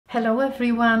Hello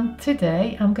everyone!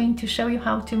 Today I'm going to show you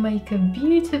how to make a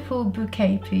beautiful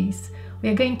bouquet piece. We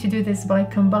are going to do this by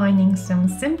combining some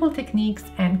simple techniques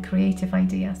and creative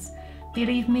ideas.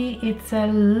 Believe me, it's a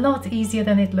lot easier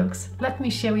than it looks. Let me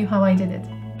show you how I did it.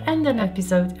 And an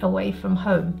episode away from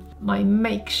home, my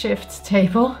makeshift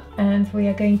table, and we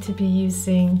are going to be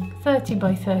using 30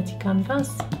 by 30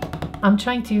 canvas. I'm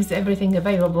trying to use everything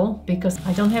available because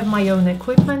I don't have my own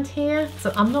equipment here,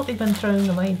 so I'm not even throwing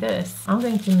away this. I'm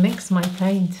going to mix my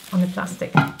paint on the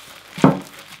plastic.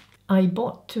 I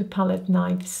bought 2 palette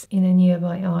knives in a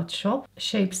nearby art shop,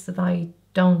 shapes that I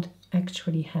don't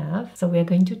actually have, so we're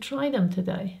going to try them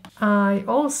today. I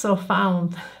also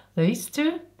found these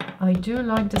two. I do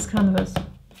like this canvas.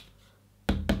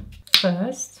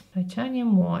 First,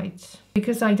 titanium white.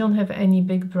 Because I don't have any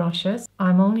big brushes,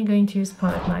 I'm only going to use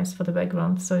palette knives for the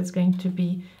background, so it's going to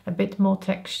be a bit more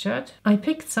textured. I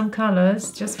picked some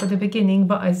colors just for the beginning,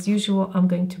 but as usual, I'm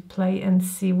going to play and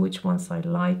see which ones I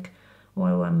like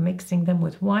while I'm mixing them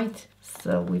with white.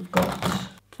 So we've got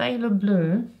phthalo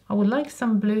blue. I would like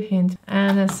some blue hint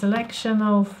and a selection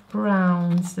of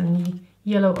browns and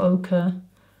yellow ochre,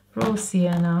 raw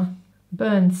sienna,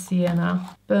 burnt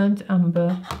sienna, burnt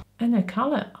umber, and a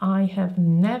color I have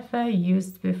never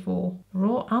used before,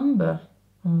 raw umber.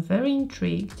 I'm very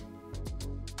intrigued.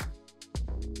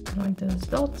 Like those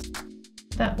dots.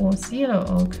 That was yellow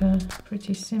ochre,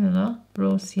 pretty similar,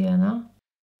 raw sienna.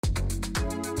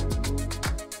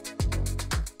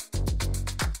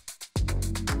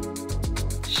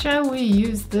 Shall we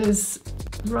use this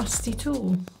rusty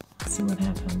tool? Let's see what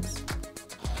happens.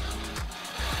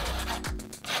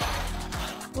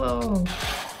 Whoa.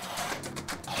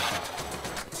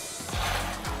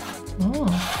 Oh.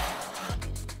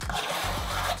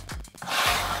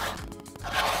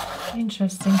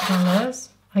 Interesting colors.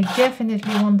 I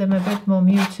definitely want them a bit more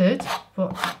muted,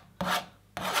 but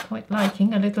quite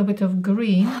liking a little bit of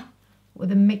green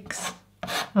with a mix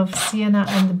of sienna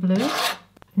and blue.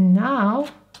 Now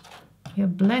you're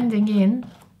blending in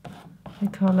the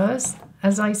colors.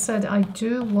 As I said, I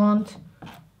do want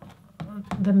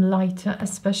them lighter,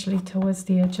 especially towards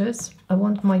the edges. I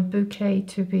want my bouquet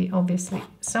to be obviously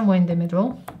somewhere in the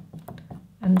middle,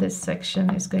 and this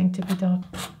section is going to be dark.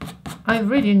 I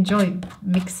really enjoy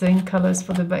mixing colors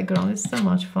for the background. It's so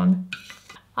much fun.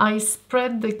 I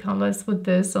spread the colors with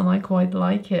this and I quite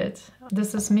like it.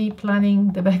 This is me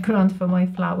planning the background for my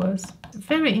flowers.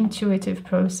 Very intuitive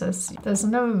process. There's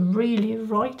no really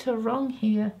right or wrong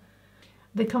here.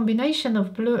 The combination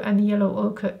of blue and yellow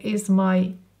ochre is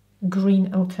my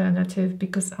green alternative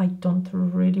because I don't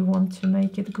really want to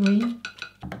make it green.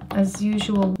 As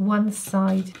usual, one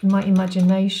side in my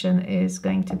imagination is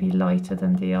going to be lighter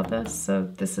than the other, so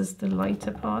this is the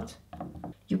lighter part.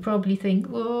 You probably think,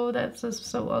 oh, that's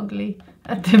so ugly.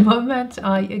 At the moment,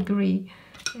 I agree.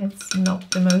 It's not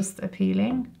the most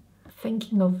appealing.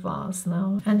 Thinking of vase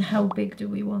now, and how big do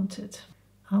we want it?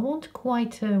 I want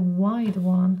quite a wide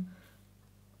one.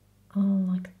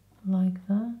 Oh, like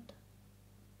that.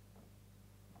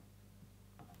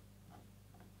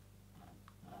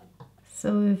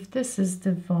 So if this is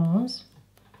the vase,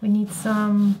 we need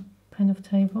some kind of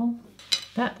table.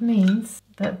 That means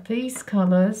that these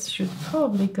colors should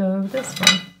probably go this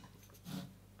way.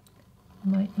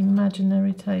 My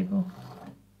imaginary table.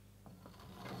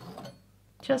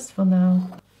 Just for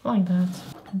now, like that.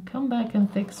 And come back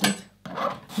and fix it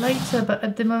later, but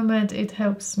at the moment it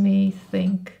helps me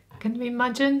think. Can we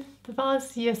imagine the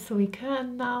vase? Yes, we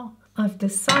can now. I've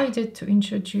decided to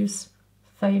introduce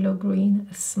phthalo green,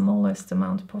 the smallest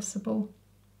amount possible,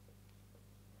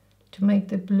 to make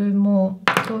the blue more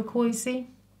turquoisey.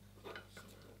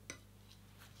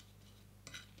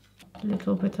 A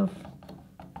little bit of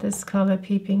this color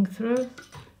peeping through.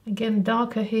 Again,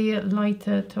 darker here,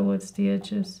 lighter towards the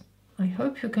edges. I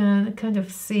hope you can kind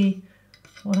of see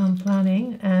what I'm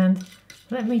planning, and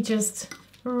let me just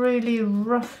really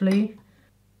roughly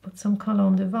put some color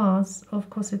on the vase. Of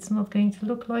course, it's not going to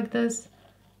look like this,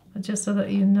 but just so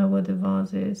that you know where the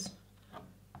vase is.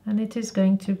 And it is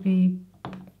going to be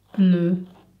blue.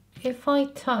 If I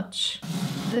touch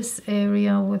this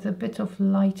area with a bit of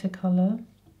lighter color,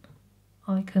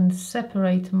 I can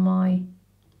separate my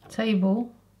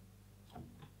table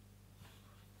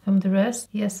from the rest.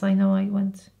 Yes, I know I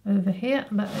went over here,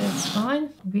 but it's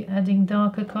fine. We'll be adding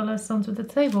darker colors onto the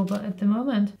table, but at the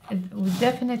moment, we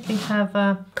definitely have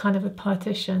a kind of a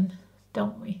partition,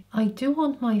 don't we? I do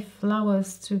want my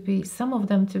flowers to be, some of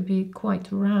them to be quite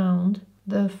round.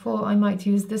 Therefore, I might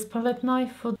use this palette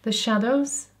knife for the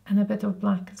shadows and a bit of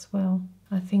black as well.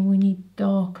 I think we need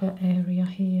darker area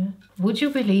here. Would you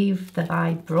believe that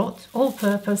I brought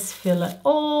all-purpose filler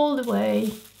all the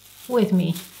way with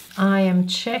me. I am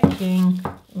checking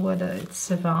whether it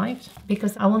survived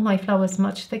because I want my flowers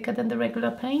much thicker than the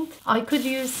regular paint. I could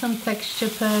use some texture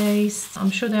paste. I'm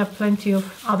sure there are plenty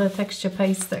of other texture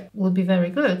pastes that would be very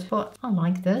good, but I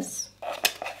like this.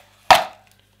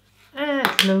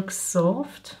 It looks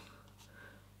soft.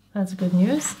 That's good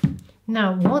news.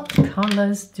 Now, what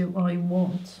colors do I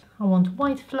want? I want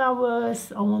white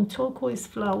flowers, I want turquoise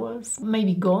flowers,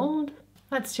 maybe gold.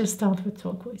 Let's just start with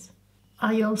turquoise.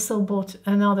 I also bought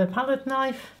another palette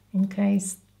knife in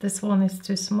case this one is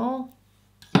too small.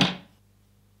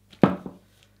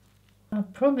 I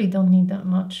probably don't need that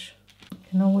much. I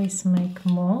can always make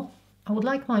more. I would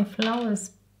like my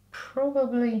flowers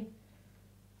probably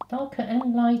darker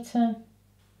and lighter.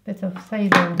 Bit of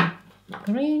phthalo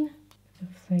green, bit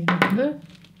of phthalo blue.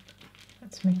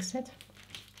 Let's mix it.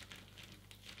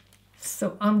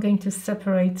 So I'm going to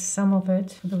separate some of it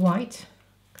to the white.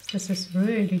 This is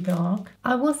really dark.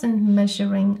 I wasn't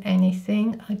measuring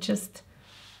anything. I just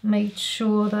made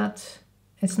sure that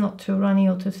it's not too runny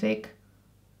or too thick.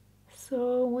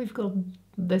 So we've got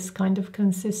this kind of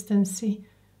consistency.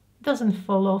 It doesn't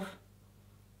fall off.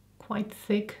 Quite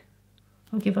thick.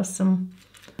 Will give us some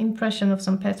impression of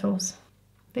some petals.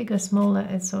 Bigger, smaller,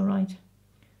 it's all right.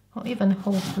 Or even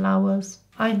whole flowers.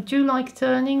 I do like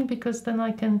turning because then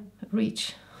I can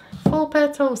reach 4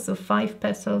 petals or 5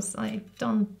 petals. I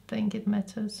don't think it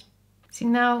matters. See,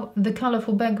 now the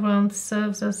colourful background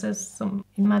serves us as some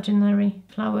imaginary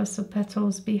flowers or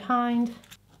petals behind.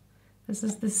 This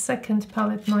is the second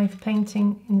palette knife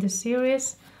painting in the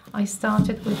series. I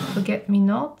started with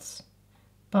Forget-Me-Nots,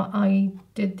 but I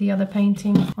did the other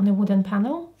painting on a wooden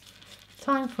panel.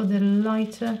 Time for the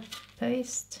lighter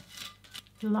paste.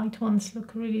 The light ones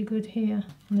look really good here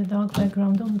on the dark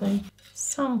background, don't they?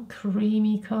 Some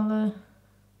creamy color.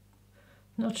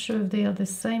 Not sure if they are the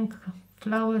same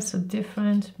flowers or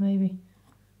different, maybe.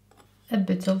 A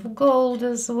bit of gold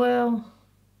as well.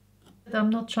 I'm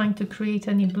not trying to create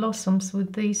any blossoms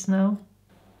with these now.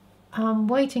 I'm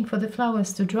waiting for the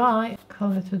flowers to dry.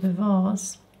 Color to the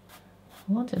vase.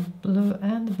 I wanted blue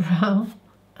and brown.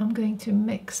 I'm going to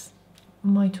mix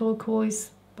my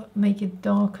turquoise, but make it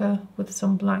darker with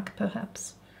some black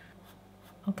perhaps.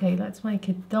 Okay, let's make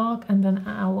it dark and then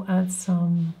I'll add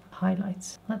some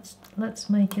highlights. Let's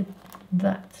make it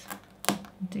that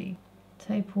deep.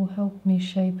 Tape will help me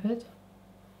shape it.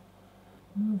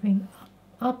 Moving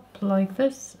up like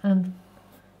this and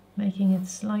making it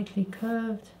slightly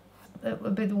curved. I'm a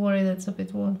bit worried it's a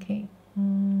bit wonky.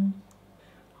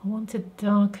 I want it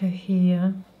darker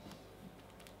here.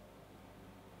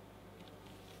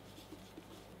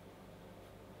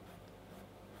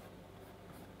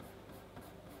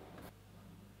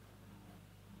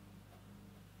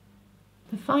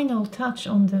 The final touch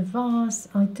on the vase,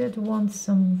 I did want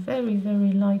some very,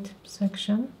 very light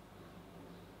section.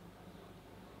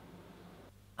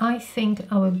 I think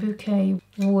our bouquet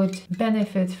would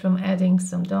benefit from adding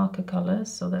some darker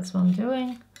colors, so that's what I'm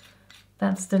doing.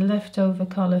 That's the leftover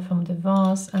color from the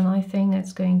vase, and I think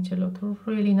it's going to look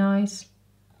really nice.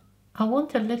 I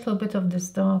want a little bit of this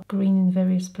dark green in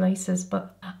various places,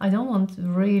 but I don't want to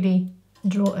really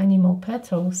draw any more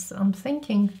petals. I'm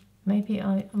thinking maybe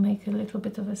I make a little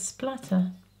bit of a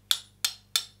splatter.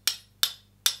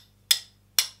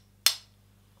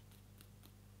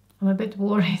 I'm a bit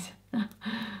worried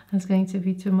it's going to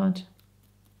be too much.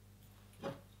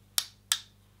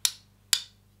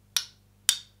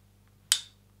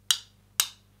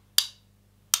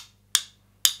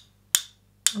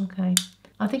 Okay,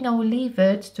 I think I will leave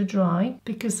it to dry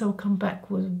because I'll come back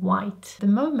with white. At the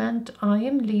moment I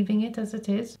am leaving it as it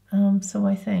is, so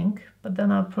I think, but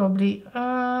then I'll probably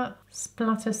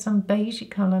splatter some beigey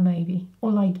color maybe,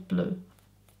 or light blue.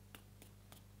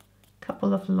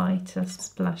 Couple of lighter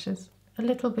splashes. A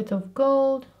little bit of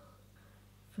gold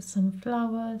for some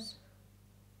flowers.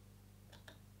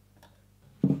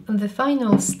 And the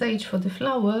final stage for the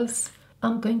flowers,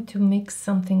 I'm going to mix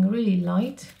something really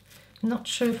light. Not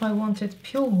sure if I want it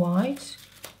pure white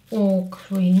or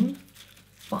cream,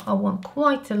 but I want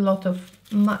quite a lot of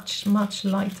much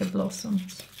lighter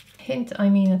blossoms. Hint, I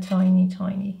mean a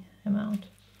tiny amount.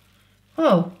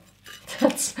 Oh,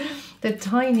 that's the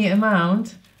tiny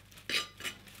amount.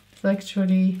 It's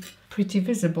actually pretty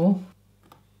visible.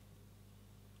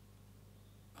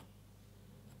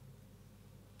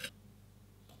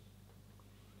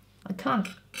 I can't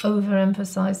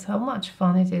overemphasize how much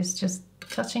fun it is just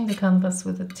touching the canvas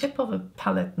with the tip of a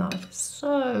palette knife.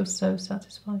 So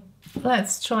satisfying.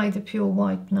 Let's try the pure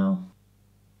white now.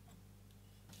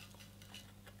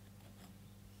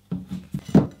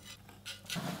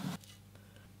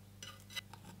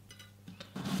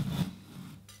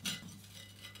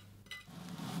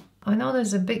 I know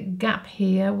there's a big gap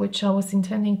here, which I was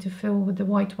intending to fill with the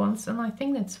white ones, and I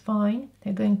think that's fine.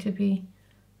 They're going to be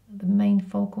the main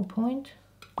focal point.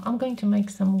 I'm going to make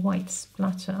some white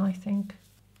splatter, I think.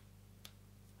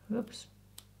 Oops,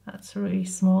 that's really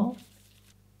small.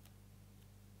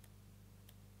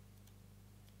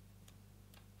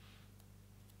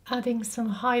 Adding some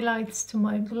highlights to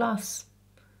my glass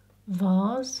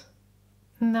vase.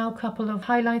 Now a couple of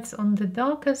highlights on the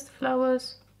darkest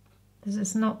flowers. This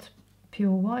is not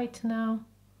pure white now,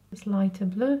 it's lighter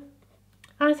blue.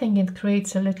 I think it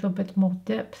creates a little bit more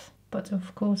depth, but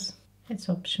of course it's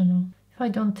optional. If I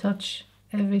don't touch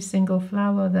every single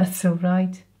flower, that's all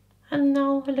right. And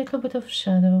now a little bit of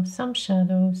shadow, some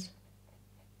shadows.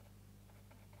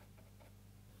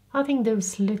 I think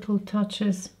those little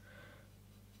touches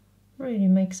really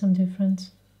make some difference.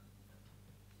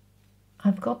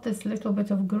 I've got this little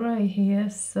bit of grey here,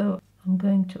 so I'm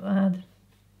going to add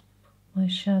my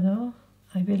shadow.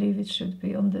 I believe it should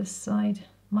be on this side.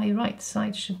 My right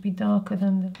side should be darker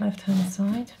than the left hand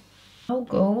side. No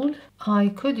gold. I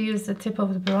could use the tip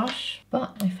of the brush,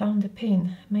 but I found a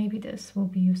pin. Maybe this will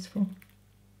be useful.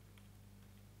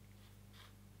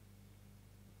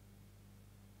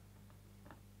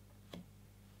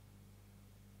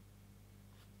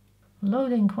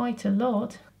 Loading quite a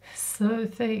lot, so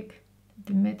thick.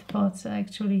 The mid parts are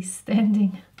actually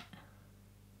standing.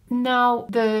 Now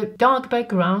the dark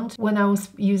background, when I was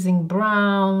using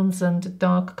browns and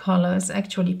dark colors,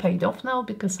 actually paid off now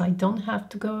because I don't have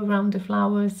to go around the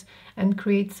flowers and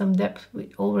create some depth.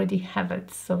 We already have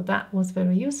it, so that was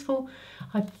very useful.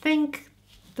 I think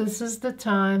this is the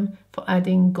time for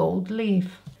adding gold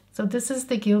leaf. So this is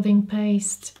the gilding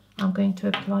paste. I'm going to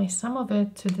apply some of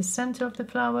it to the center of the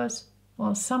flowers.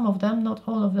 Well, some of them, not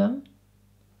all of them.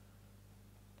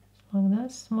 Like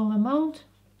that, small amount.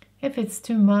 If it's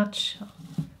too much,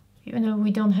 you know, we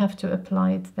don't have to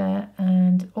apply it there.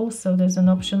 And also there's an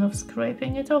option of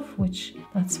scraping it off, which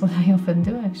that's what I often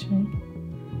do actually.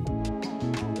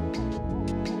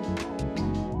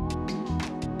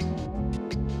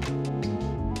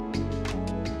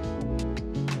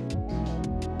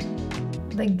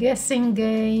 The guessing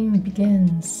game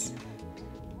begins.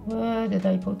 Where did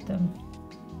I put them?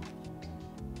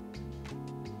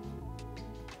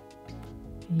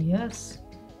 Yes.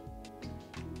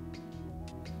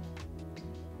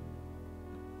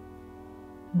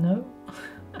 No.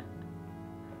 I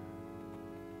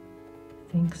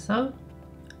think so.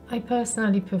 I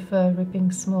personally prefer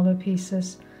ripping smaller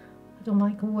pieces. I don't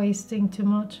like wasting too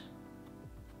much.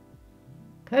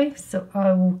 Okay, so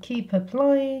I will keep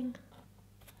applying.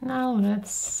 Now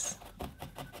let's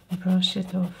brush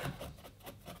it off.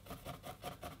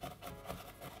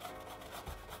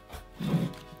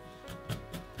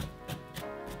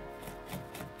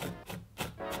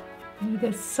 Need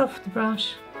a soft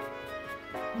brush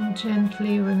and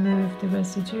gently remove the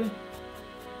residue.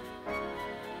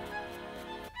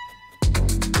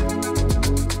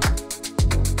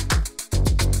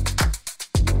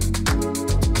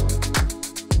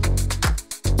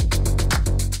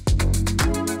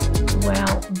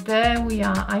 There we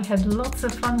are. I had lots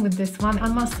of fun with this one. I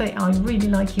must say I really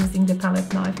like using the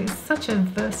palette knife. It's such a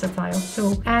versatile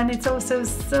tool and it's also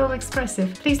so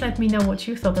expressive. Please let me know what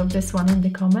you thought of this one in the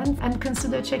comments and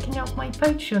consider checking out my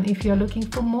Patreon if you're looking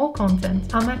for more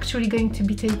content. I'm actually going to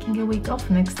be taking a week off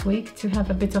next week to have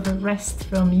a bit of a rest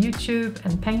from YouTube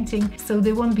and painting, so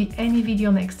there won't be any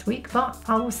video next week, but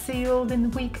I will see you all in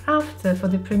the week after for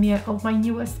the premiere of my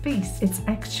newest piece. It's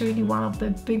actually one of the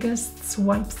biggest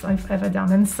swipes I've ever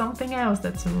done and something else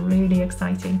that's really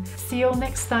exciting. See you all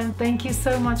next time. Thank you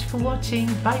so much for watching.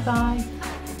 Bye bye.